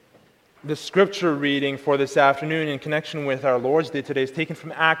The scripture reading for this afternoon in connection with our Lord's Day today is taken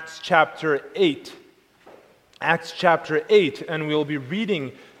from Acts chapter 8. Acts chapter 8, and we'll be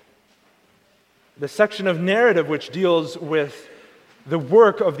reading the section of narrative which deals with the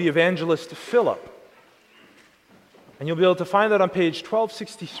work of the evangelist Philip. And you'll be able to find that on page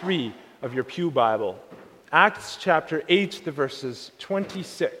 1263 of your Pew Bible. Acts chapter 8, the verses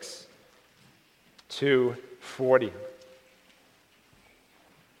 26 to 40.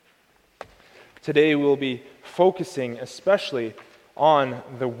 Today we'll be focusing especially on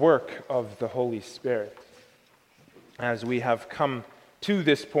the work of the Holy Spirit, as we have come to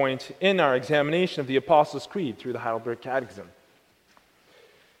this point in our examination of the Apostles' Creed through the Heidelberg Catechism.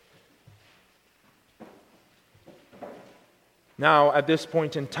 Now, at this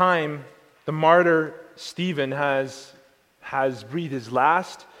point in time, the martyr Stephen has breathed his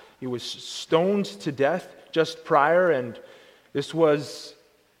last. He was stoned to death just prior, and this was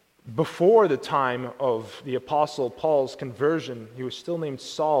before the time of the Apostle Paul's conversion. He was still named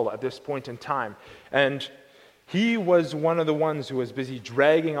Saul at this point in time. And he was one of the ones who was busy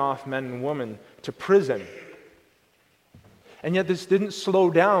dragging off men and women to prison. And yet this didn't slow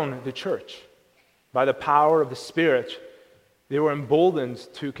down the church. By the power of the Spirit, they were emboldened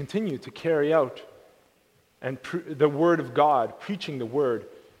to continue to carry out the Word of God, preaching the Word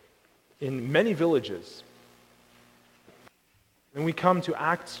in many villages. And we come to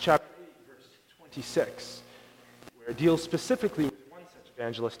Acts chapter 8, verse 26, where it deals specifically with one such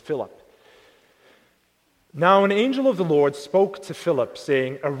evangelist, Philip. Now an angel of the Lord spoke to Philip,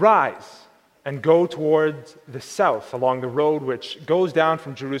 saying, "Arise and go towards the south along the road which goes down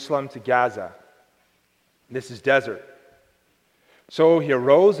from Jerusalem to Gaza. This is desert." So he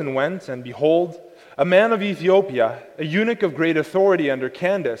arose and went, and behold, a man of Ethiopia, a eunuch of great authority under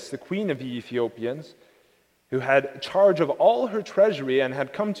Candace, the queen of the Ethiopians, who had charge of all her treasury and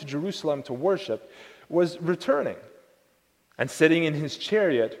had come to Jerusalem to worship, was returning. And sitting in his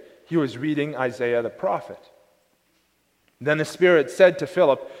chariot, he was reading Isaiah the prophet. Then the Spirit said to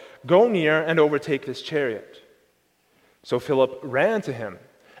Philip, "Go near and overtake this chariot." So Philip ran to him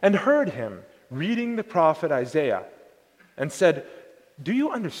and heard him reading the prophet Isaiah and said, "Do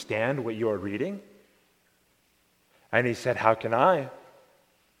you understand what you are reading?" And he said, How can I?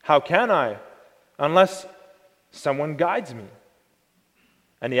 Unless someone guides me."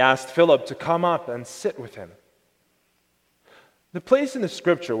 And he asked Philip to come up and sit with him. The place in the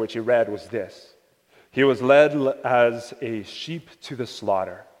scripture which he read was this: "He was led as a sheep to the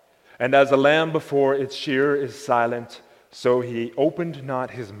slaughter, and as a lamb before its shearer is silent, so he opened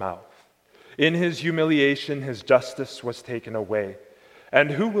not his mouth. In his humiliation his justice was taken away.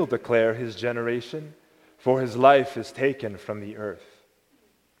 And who will declare his generation? For his life is taken from the earth."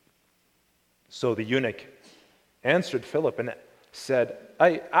 So the eunuch answered Philip and said,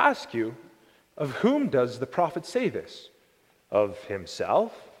 "I ask you, of whom does the prophet say this? Of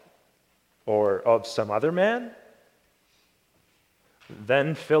himself or of some other man?"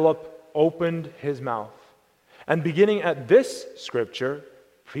 Then Philip opened his mouth, and beginning at this scripture,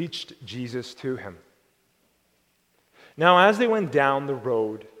 preached Jesus to him. Now as they went down the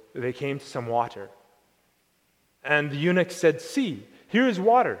road, they came to some water. And the eunuch said, "See, here is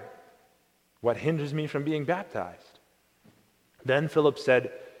water. What hinders me from being baptized?" Then Philip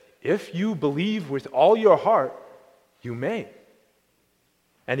said, "If you believe with all your heart, you may."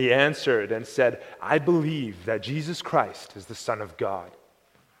 And he answered and said, "I believe that Jesus Christ is the Son of God."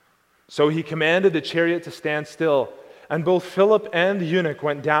 So he commanded the chariot to stand still, and both Philip and the eunuch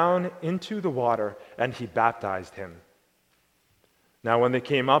went down into the water, and he baptized him. Now when they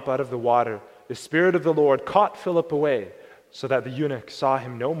came up out of the water, the Spirit of the Lord caught Philip away, so that the eunuch saw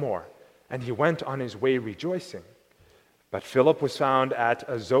him no more, and he went on his way rejoicing. But Philip was found at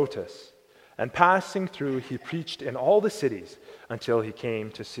Azotus, and passing through, he preached in all the cities until he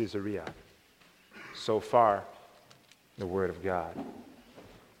came to Caesarea. So far, the Word of God.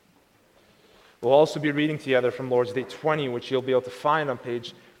 We'll also be reading together from Lord's Day 20, which you'll be able to find on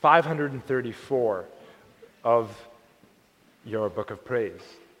page 534 of your book of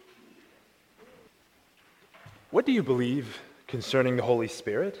praise. What do you believe concerning the Holy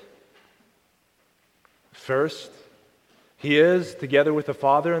Spirit? First, He is, together with the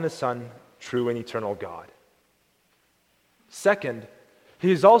Father and the Son, true and eternal God. Second,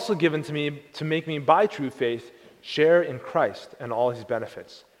 He is also given to me to make me, by true faith, share in Christ and all His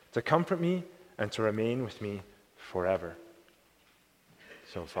benefits, to comfort me and to remain with me forever.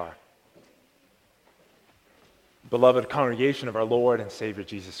 So far. Beloved congregation of our Lord and Savior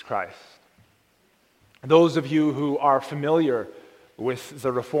Jesus Christ, those of you who are familiar with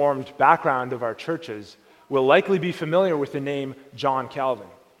the Reformed background of our churches will likely be familiar with the name John Calvin.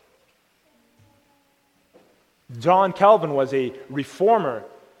 John Calvin was a reformer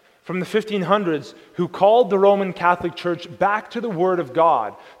from the 1500s who called the Roman Catholic Church back to the Word of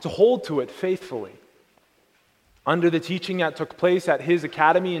God, to hold to it faithfully. Under the teaching that took place at his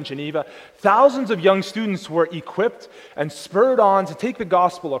academy in Geneva, thousands of young students were equipped and spurred on to take the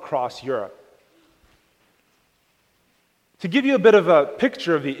gospel across Europe. To give you a bit of a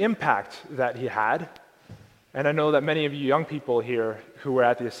picture of the impact that he had, and I know that many of you young people here who were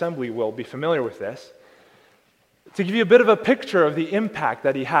at the assembly will be familiar with this, to give you a bit of a picture of the impact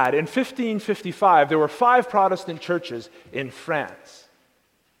that he had, in 1555 there were 5 Protestant churches in France.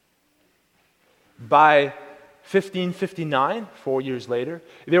 By 1559, 4 years later,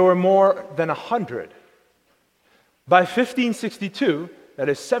 there were more than 100. By 1562, that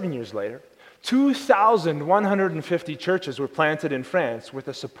is 7 years later, 2,150 churches were planted in France with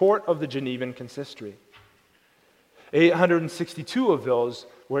the support of the Genevan consistory. 862 of those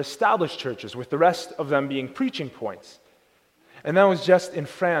were established churches, with the rest of them being preaching points. And that was just in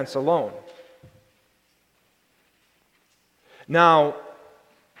France alone. Now,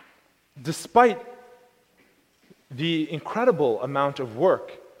 despite the incredible amount of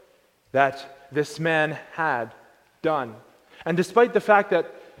work that this man had done, and despite the fact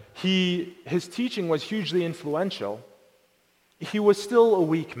that his teaching was hugely influential, he was still a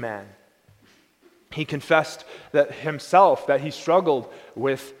weak man. He confessed that himself that he struggled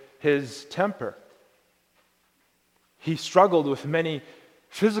with his temper. He struggled with many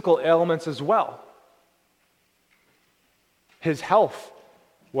physical ailments as well. His health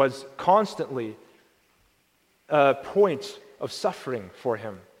was constantly a point of suffering for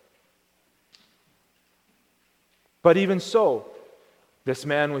him. But even so, this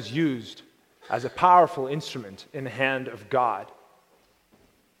man was used as a powerful instrument in the hand of God.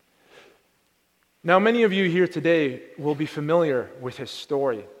 Now, many of you here today will be familiar with his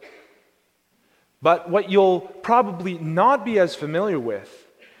story. But what you'll probably not be as familiar with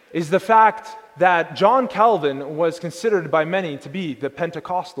is the fact that John Calvin was considered by many to be the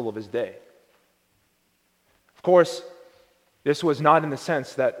Pentecostal of his day. Of course, this was not in the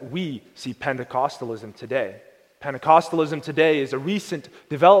sense that we see Pentecostalism today. Pentecostalism today is a recent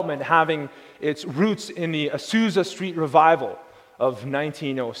development having its roots in the Azusa Street revival of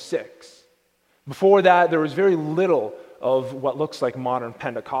 1906. Before that, there was very little of what looks like modern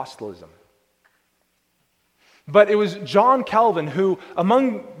Pentecostalism. But it was John Calvin who,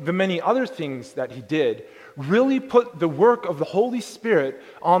 among the many other things that he did, really put the work of the Holy Spirit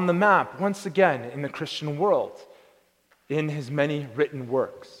on the map once again in the Christian world, in his many written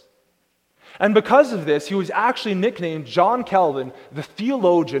works. And because of this, he was actually nicknamed John Calvin, the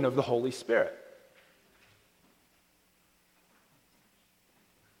theologian of the Holy Spirit.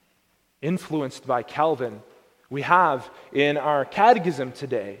 Influenced by Calvin, we have in our catechism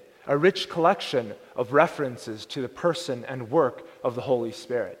today a rich collection of references to the person and work of the Holy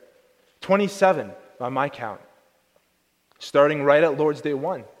Spirit. 27 by my count, starting right at Lord's Day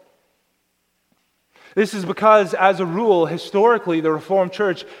 1. This is because, as a rule, historically, the Reformed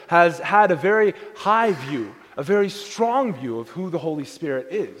Church has had a very high view, a very strong view of who the Holy Spirit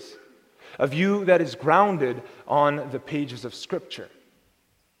is, a view that is grounded on the pages of Scripture.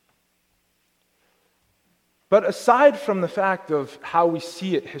 But aside from the fact of how we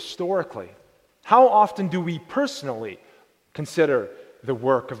see it historically, how often do we personally consider the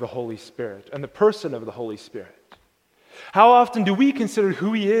work of the Holy Spirit and the person of the Holy Spirit? How often do we consider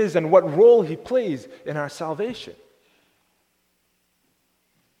who He is and what role He plays in our salvation?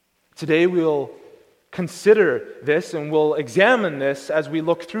 Today we'll consider this and we'll examine this as we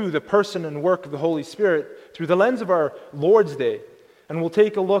look through the person and work of the Holy Spirit through the lens of our Lord's Day. And we'll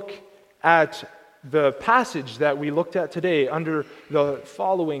take a look at the passage that we looked at today under the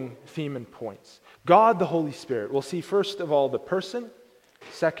following theme and points. God, the Holy Spirit. We'll see first of all the person,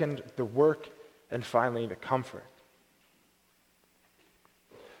 second the work, and finally the comfort.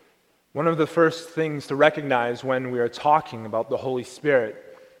 One of the first things to recognize when we are talking about the Holy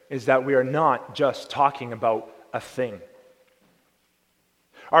Spirit is that we are not just talking about a thing.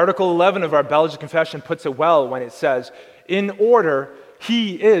 Article 11 of our Belgian Confession puts it well when it says, "In order,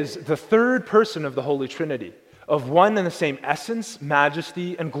 He is the third person of the Holy Trinity, of one and the same essence,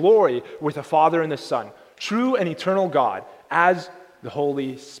 majesty, and glory with the Father and the Son, true and eternal God, as the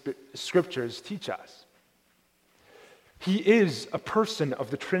Holy Scriptures teach us." He is a person of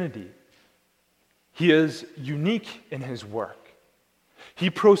the Trinity. He is unique in His work.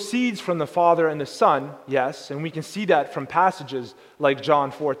 He proceeds from the Father and the Son, yes, and we can see that from passages like John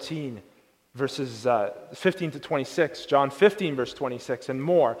 14, verses 15 to 26, John 15, verse 26, and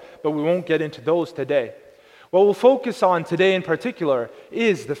more, but we won't get into those today. What we'll focus on today in particular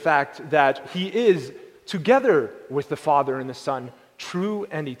is the fact that He is together with the Father and the Son, true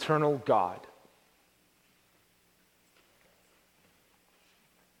and eternal God.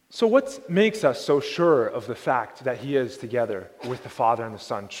 So what makes us so sure of the fact that he is together with the Father and the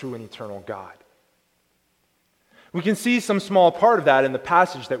Son, true and eternal God? We can see some small part of that in the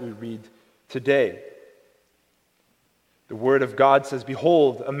passage that we read today. The Word of God says,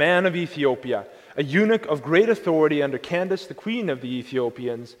 "Behold, a man of Ethiopia, a eunuch of great authority under Candace, the queen of the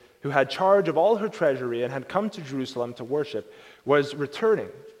Ethiopians, who had charge of all her treasury and had come to Jerusalem to worship, was returning.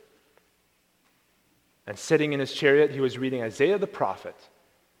 And sitting in his chariot, he was reading Isaiah the prophet.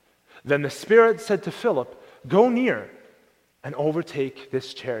 Then the Spirit said to Philip, 'Go near and overtake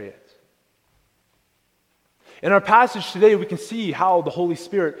this chariot.'" In our passage today, we can see how the Holy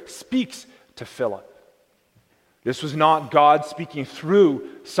Spirit speaks to Philip. This was not God speaking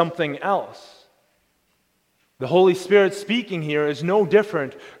through something else. The Holy Spirit speaking here is no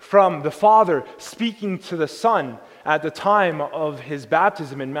different from the Father speaking to the Son at the time of his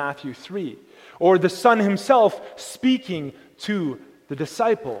baptism in Matthew 3, or the Son himself speaking to the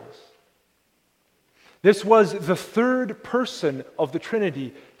disciples. This was the third person of the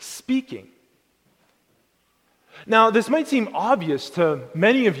Trinity speaking. Now, this might seem obvious to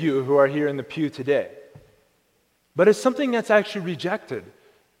many of you who are here in the pew today, but it's something that's actually rejected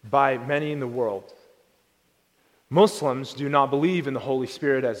by many in the world. Muslims do not believe in the Holy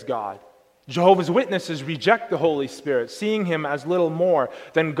Spirit as God. Jehovah's Witnesses reject the Holy Spirit, seeing him as little more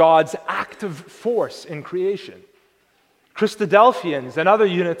than God's active force in creation. Christadelphians and other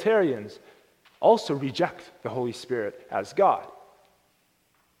Unitarians also reject the Holy Spirit as God.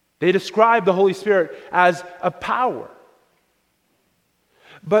 They describe the Holy Spirit as a power.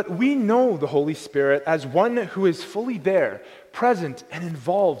 But we know the Holy Spirit as one who is fully there, present, and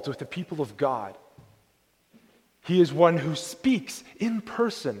involved with the people of God. He is one who speaks in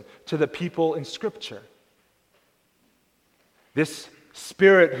person to the people in Scripture. This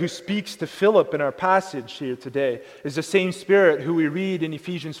Spirit who speaks to Philip in our passage here today is the same Spirit who we read in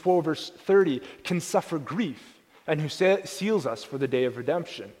Ephesians 4 verse 30 can suffer grief and who seals us for the day of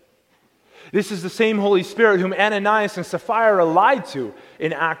redemption. This is the same Holy Spirit whom Ananias and Sapphira lied to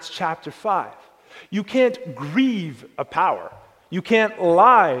in Acts chapter 5. You can't grieve a power. You can't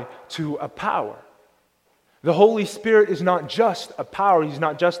lie to a power. The Holy Spirit is not just a power. He's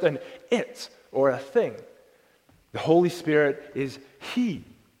not just an it or a thing. The Holy Spirit is He.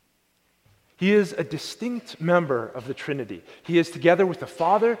 He is a distinct member of the Trinity. He is together with the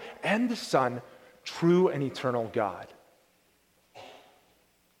Father and the Son, true and eternal God.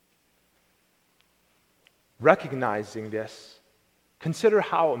 Recognizing this, consider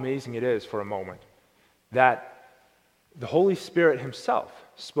how amazing it is for a moment that the Holy Spirit himself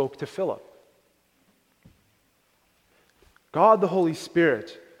spoke to Philip. God the Holy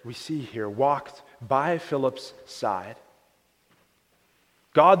Spirit, we see here, walked by Philip's side.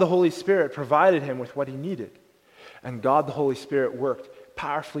 God the Holy Spirit provided him with what he needed, and God the Holy Spirit worked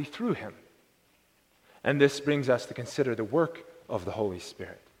powerfully through him. And this brings us to consider the work of the Holy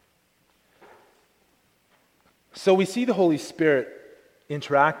Spirit. So we see the Holy Spirit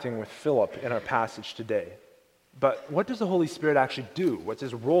interacting with Philip in our passage today. But what does the Holy Spirit actually do? What's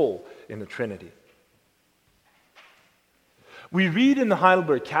his role in the Trinity? We read in the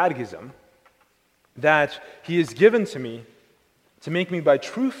Heidelberg Catechism that he is given to me to make me by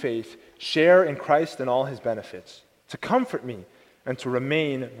true faith share in Christ and all his benefits, to comfort me and to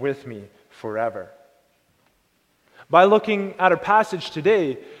remain with me forever. By looking at our passage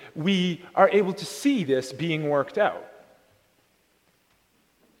today, we are able to see this being worked out.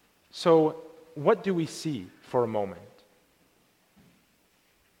 So, what do we see for a moment?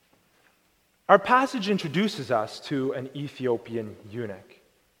 Our passage introduces us to an Ethiopian eunuch.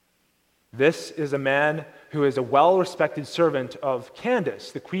 This is a man who is a well-respected servant of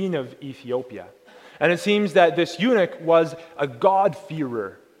Candace, the queen of Ethiopia. And it seems that this eunuch was a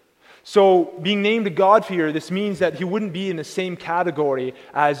God-fearer. So, being named a God-fearer, this means that he wouldn't be in the same category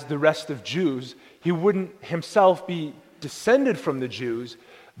as the rest of Jews. He wouldn't himself be descended from the Jews,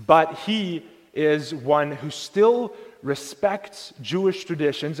 but he is one who still respects Jewish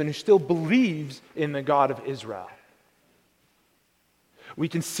traditions and who still believes in the God of Israel. We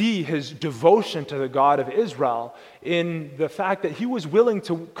can see his devotion to the God of Israel in the fact that he was willing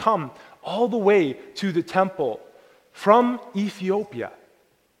to come all the way to the temple from Ethiopia.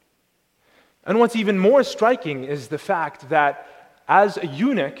 And what's even more striking is the fact that as a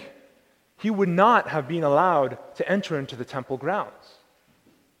eunuch, he would not have been allowed to enter into the temple grounds.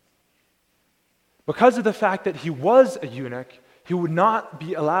 Because of the fact that he was a eunuch, he would not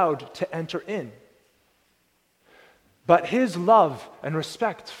be allowed to enter in. But his love and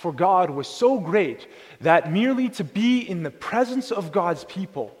respect for God was so great that merely to be in the presence of God's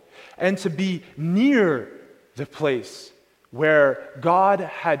people and to be near the place where God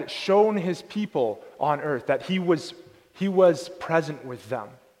had shown his people on earth that he was present with them,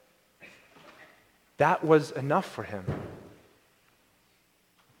 that was enough for him.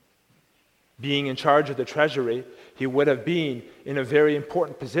 Being in charge of the treasury, he would have been in a very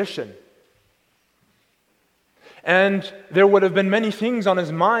important position. And there would have been many things on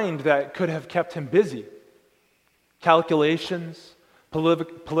his mind that could have kept him busy. Calculations,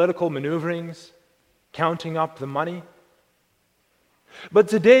 political maneuverings, counting up the money. But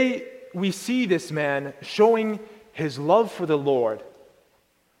today we see this man showing his love for the Lord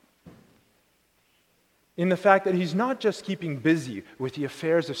in the fact that he's not just keeping busy with the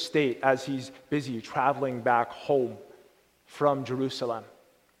affairs of state as he's busy traveling back home from Jerusalem.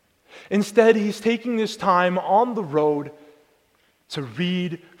 Instead, he's taking this time on the road to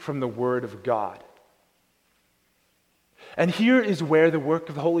read from the Word of God. And here is where the work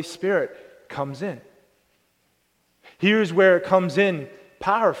of the Holy Spirit comes in. Here's where it comes in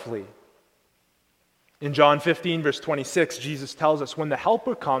powerfully. In John 15, verse 26, Jesus tells us, "When the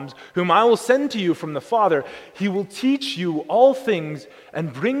Helper comes, whom I will send to you from the Father, he will teach you all things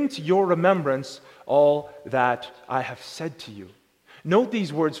and bring to your remembrance all that I have said to you." Note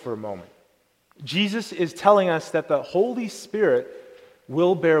these words for a moment. Jesus is telling us that the Holy Spirit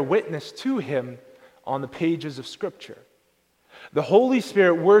will bear witness to him on the pages of Scripture. The Holy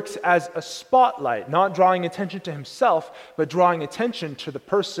Spirit works as a spotlight, not drawing attention to himself, but drawing attention to the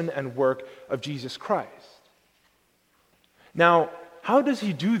person and work of Jesus Christ. Now, how does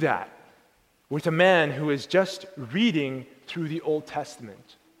he do that with a man who is just reading through the Old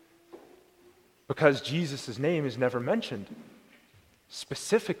Testament? Because Jesus' name is never mentioned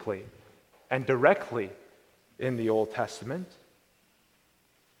specifically and directly in the Old Testament.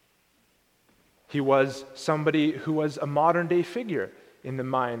 He was somebody who was a modern-day figure in the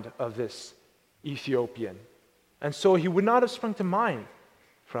mind of this Ethiopian. And so he would not have sprung to mind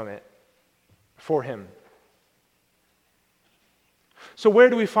from it for him. So where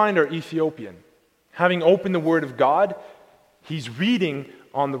do we find our Ethiopian? Having opened the Word of God, he's reading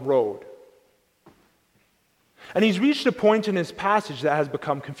on the road. And he's reached a point in his passage that has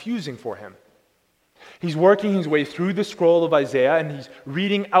become confusing for him. He's working his way through the scroll of Isaiah, and he's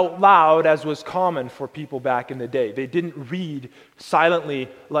reading out loud, as was common for people back in the day. They didn't read silently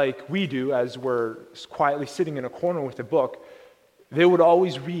like we do, as we're quietly sitting in a corner with a book. They would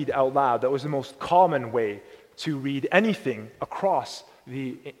always read out loud. That was the most common way to read anything across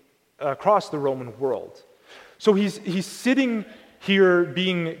the Roman world. So he's sitting here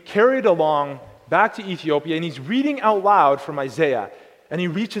being carried along back to Ethiopia, and he's reading out loud from Isaiah, and he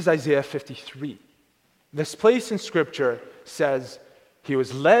reaches Isaiah 53. This place in Scripture says he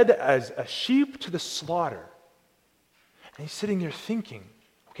was led as a sheep to the slaughter. And he's sitting there thinking,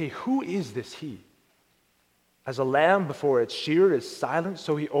 okay, who is this he? As a lamb before its shearer is silent,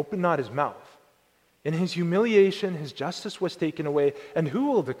 so he opened not his mouth. In his humiliation, his justice was taken away, and who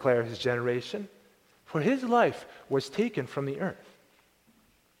will declare his generation? For his life was taken from the earth.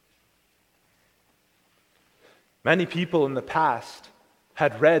 Many people in the past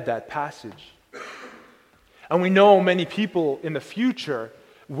had read that passage. And we know many people in the future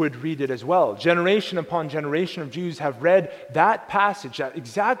would read it as well. Generation upon generation of Jews have read that passage, that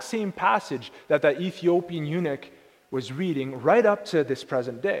exact same passage that Ethiopian eunuch was reading right up to this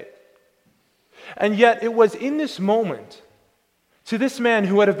present day. And yet it was in this moment, to this man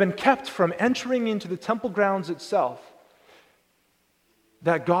who would have been kept from entering into the temple grounds itself,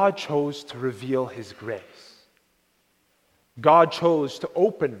 that God chose to reveal his grace. God chose to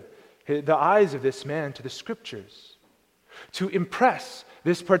open the eyes of this man to the Scriptures, to impress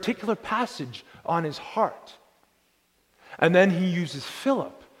this particular passage on his heart. And then he uses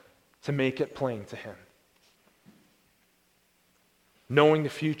Philip to make it plain to him. Knowing the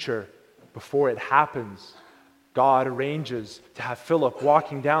future before it happens, God arranges to have Philip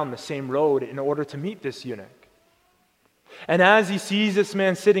walking down the same road in order to meet this eunuch. And as he sees this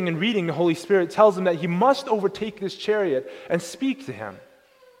man sitting and reading, the Holy Spirit tells him that he must overtake this chariot and speak to him.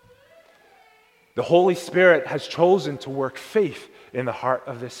 The Holy Spirit has chosen to work faith in the heart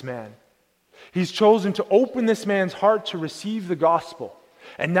of this man. He's chosen to open this man's heart to receive the gospel.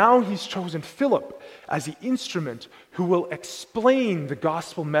 And now he's chosen Philip as the instrument who will explain the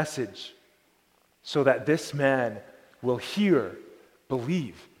gospel message so that this man will hear,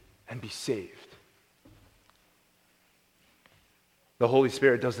 believe, and be saved. The Holy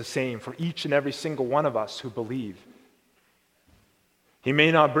Spirit does the same for each and every single one of us who believe. He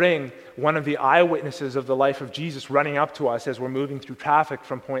may not bring one of the eyewitnesses of the life of Jesus running up to us as we're moving through traffic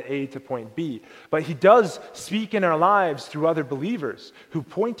from point A to point B, but he does speak in our lives through other believers who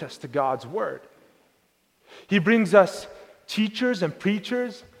point us to God's word. He brings us teachers and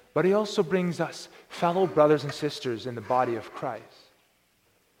preachers, but he also brings us fellow brothers and sisters in the body of Christ.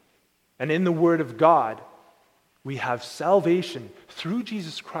 And in the word of God, we have salvation through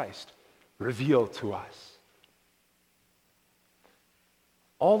Jesus Christ revealed to us.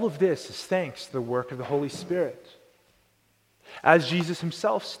 All of this is thanks to the work of the Holy Spirit. As Jesus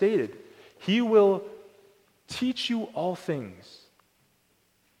himself stated, he will teach you all things.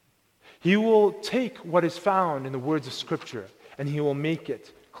 He will take what is found in the words of Scripture and he will make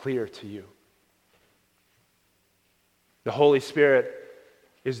it clear to you. The Holy Spirit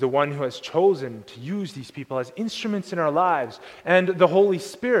is the one who has chosen to use these people as instruments in our lives. And the Holy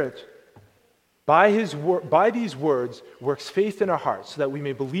Spirit, by these words, works faith in our hearts so that we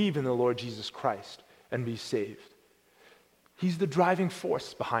may believe in the Lord Jesus Christ and be saved. He's the driving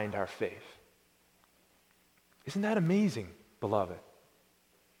force behind our faith. Isn't that amazing, beloved?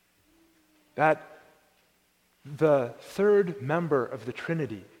 That the third member of the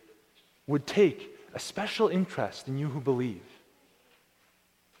Trinity would take a special interest in you who believe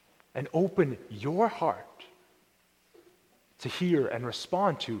and open your heart to hear and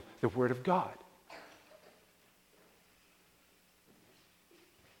respond to the Word of God.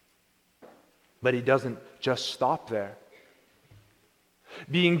 But he doesn't just stop there.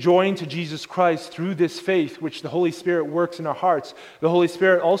 Being joined to Jesus Christ through this faith, which the Holy Spirit works in our hearts, the Holy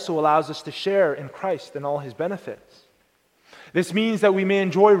Spirit also allows us to share in Christ and all his benefits. This means that we may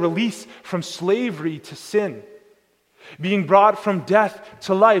enjoy release from slavery to sin, being brought from death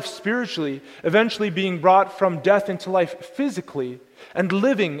to life spiritually, eventually being brought from death into life physically, and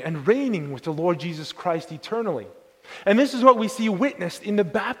living and reigning with the Lord Jesus Christ eternally. And this is what we see witnessed in the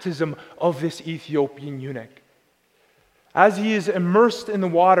baptism of this Ethiopian eunuch. As he is immersed in the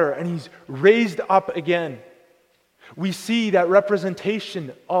water and he's raised up again, we see that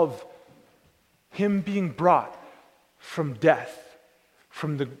representation of him being brought from death,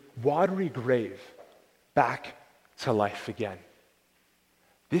 from the watery grave, back to life again.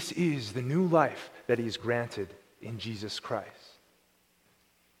 This is the new life that he is granted in Jesus Christ.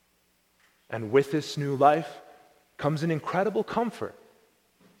 And with this new life comes an incredible comfort,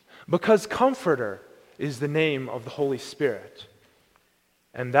 because Comforter is the name of the Holy Spirit.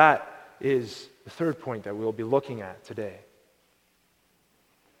 And that is the third point that we'll be looking at today.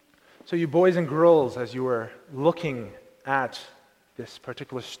 So you boys and girls, as you were looking at this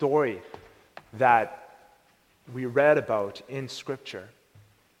particular story that we read about in Scripture,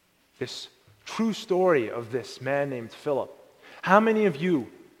 this true story of this man named Philip, how many of you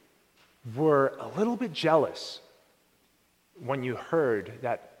were a little bit jealous when you heard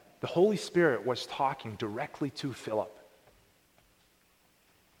that the Holy Spirit was talking directly to Philip?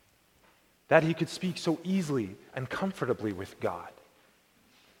 That he could speak so easily and comfortably with God,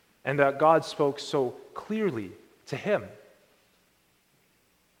 and that God spoke so clearly to him.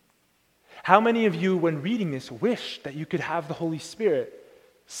 How many of you, when reading this, wish that you could have the Holy Spirit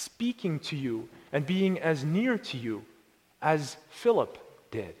speaking to you and being as near to you as Philip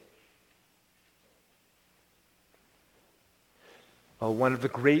did? Well, one of the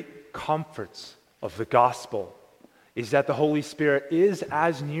great comforts of the gospel is that the Holy Spirit is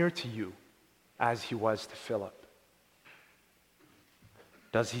as near to you as he was to Philip.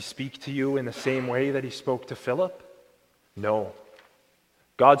 Does he speak to you in the same way that he spoke to Philip? No.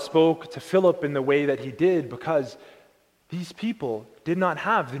 God spoke to Philip in the way that he did because these people did not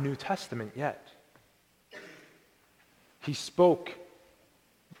have the New Testament yet. He spoke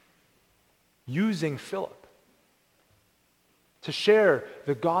using Philip to share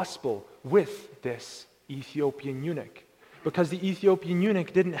the gospel with this Ethiopian eunuch, because the Ethiopian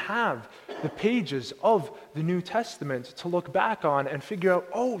eunuch didn't have the pages of the New Testament to look back on and figure out,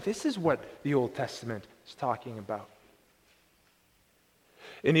 oh, this is what the Old Testament is talking about.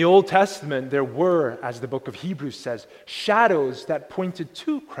 In the Old Testament, there were, as the book of Hebrews says, shadows that pointed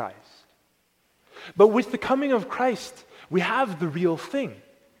to Christ. But with the coming of Christ, we have the real thing.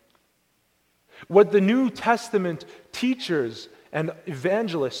 What the New Testament teachers and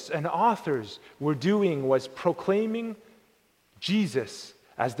evangelists and authors were doing was proclaiming Jesus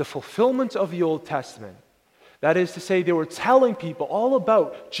as the fulfillment of the Old Testament. That is to say, they were telling people all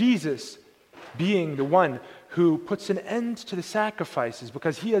about Jesus being the one who puts an end to the sacrifices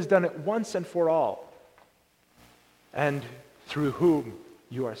because he has done it once and for all, and through whom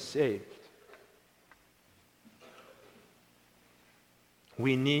you are saved.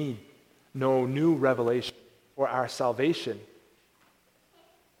 We need no new revelation for our salvation.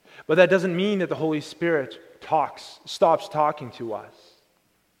 But that doesn't mean that the Holy Spirit stops talking to us.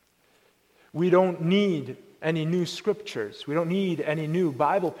 We don't need any new scriptures. We don't need any new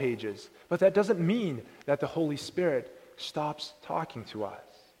Bible pages. But that doesn't mean that the Holy Spirit stops talking to us.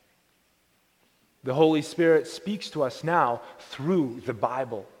 The Holy Spirit speaks to us now through the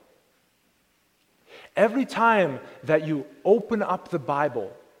Bible. Every time that you open up the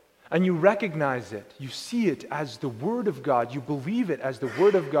Bible and you recognize it, you see it as the Word of God, you believe it as the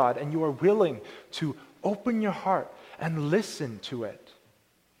Word of God, and you are willing to open your heart and listen to it,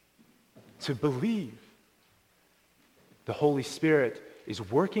 to believe, the Holy Spirit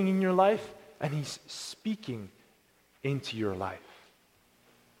is working in your life and He's speaking into your life.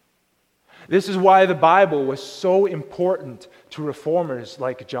 This is why the Bible was so important to reformers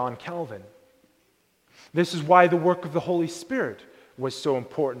like John Calvin. This is why the work of the Holy Spirit was so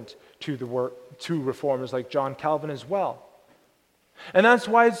important to reformers like John Calvin as well. And that's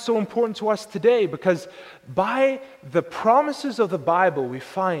why it's so important to us today, because by the promises of the Bible we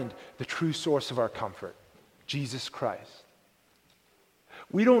find the true source of our comfort, Jesus Christ.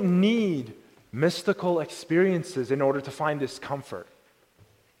 We don't need mystical experiences in order to find this comfort.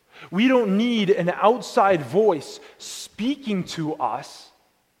 We don't need an outside voice speaking to us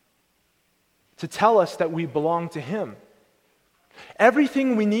to tell us that we belong to Him.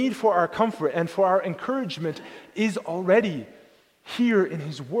 Everything we need for our comfort and for our encouragement is already here in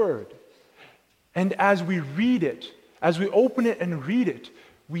His Word. And as we read it, as we open it and read it,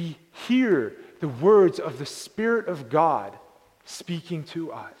 we hear the words of the Spirit of God speaking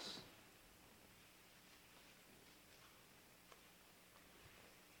to us.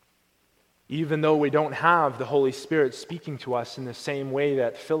 Even though we don't have the Holy Spirit speaking to us in the same way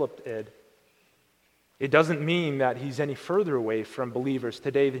that Philip did, it doesn't mean that he's any further away from believers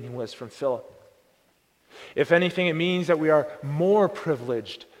today than he was from Philip. If anything, it means that we are more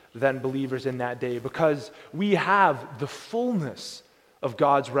privileged than believers in that day because we have the fullness of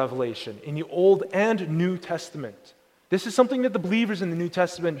God's revelation in the Old and New Testament. This is something that the believers in the New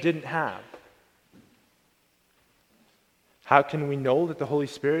Testament didn't have. How can we know that the Holy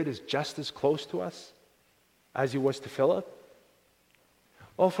Spirit is just as close to us as He was to Philip?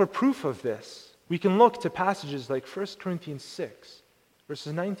 Well, for proof of this, we can look to passages like 1 Corinthians 6,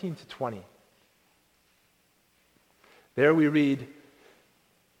 verses 19 to 20. There we read,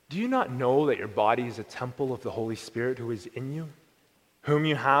 "Do you not know that your body is a temple of the Holy Spirit who is in you, whom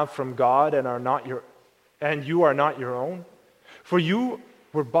you have from God and you are not your own? For you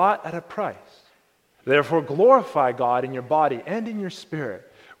were bought at a price. Therefore glorify God in your body and in your spirit,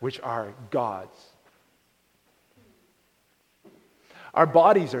 which are God's." Our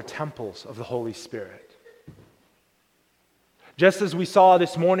bodies are temples of the Holy Spirit. Just as we saw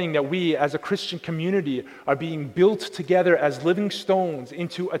this morning that we as a Christian community are being built together as living stones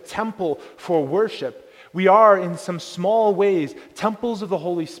into a temple for worship, we are in some small ways temples of the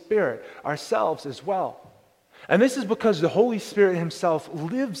Holy Spirit ourselves as well. And this is because the Holy Spirit Himself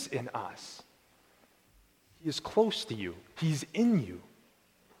lives in us. He is close to you. He's in you.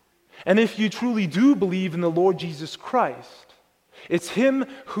 And if you truly do believe in the Lord Jesus Christ, it's Him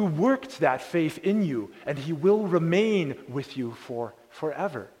who worked that faith in you, and He will remain with you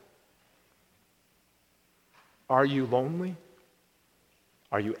forever. Are you lonely?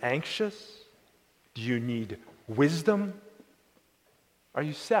 Are you anxious? Do you need wisdom? Are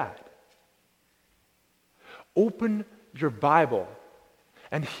you sad? Open your Bible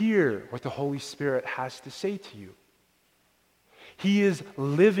and hear what the Holy Spirit has to say to you. He is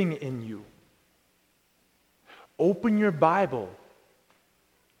living in you. Open your Bible.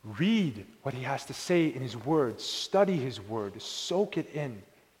 Read what He has to say in His Word. Study His Word. Soak it in.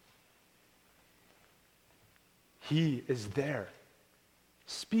 He is there,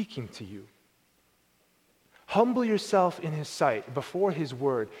 speaking to you. Humble yourself in His sight, before His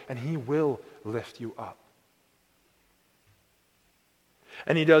Word, and He will lift you up.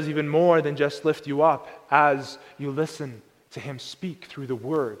 And He does even more than just lift you up as you listen to Him speak through the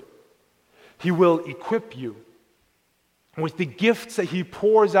Word. He will equip you. With the gifts that He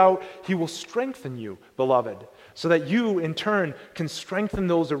pours out, He will strengthen you, beloved, so that you, in turn, can strengthen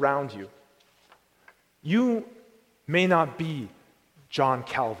those around you. You may not be John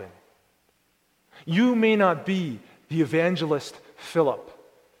Calvin. You may not be the evangelist Philip,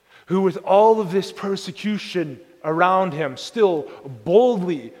 who with all of this persecution around him still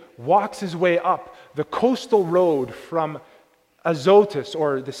boldly walks his way up the coastal road from Azotus,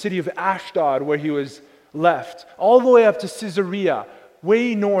 or the city of Ashdod, where he was left, all the way up to Caesarea,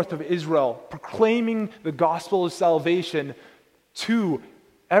 way north of Israel, proclaiming the gospel of salvation to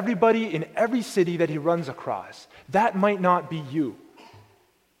everybody in every city that he runs across. That might not be you.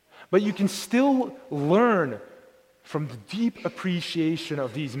 But you can still learn from the deep appreciation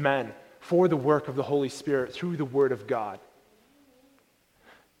of these men for the work of the Holy Spirit through the Word of God.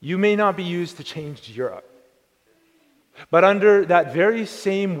 You may not be used to change Europe, but under that very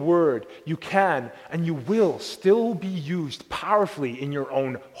same Word, you can and you will still be used powerfully in your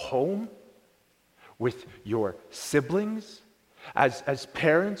own home, with your siblings, as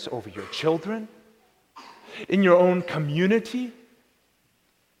parents over your children, in your own community,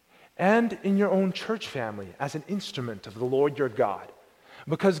 and in your own church family as an instrument of the Lord your God.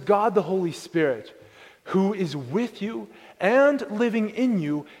 Because God the Holy Spirit, who is with you and living in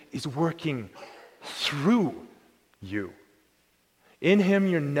you, is working through you. In Him,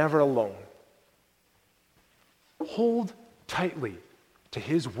 you're never alone. Hold tightly to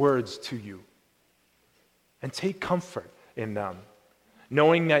His words to you and take comfort in them,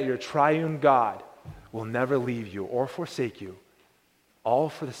 knowing that your triune God will never leave you or forsake you, all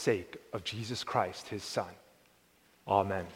for the sake of Jesus Christ, His Son. Amen.